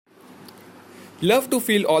Love to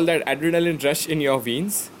feel all that adrenaline rush in your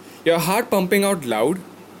veins, your heart pumping out loud,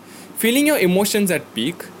 feeling your emotions at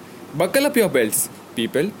peak? Buckle up your belts,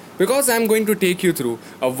 people, because I'm going to take you through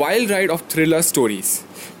a wild ride of thriller stories.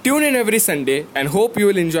 Tune in every Sunday and hope you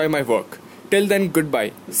will enjoy my work. Till then,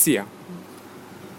 goodbye. See ya.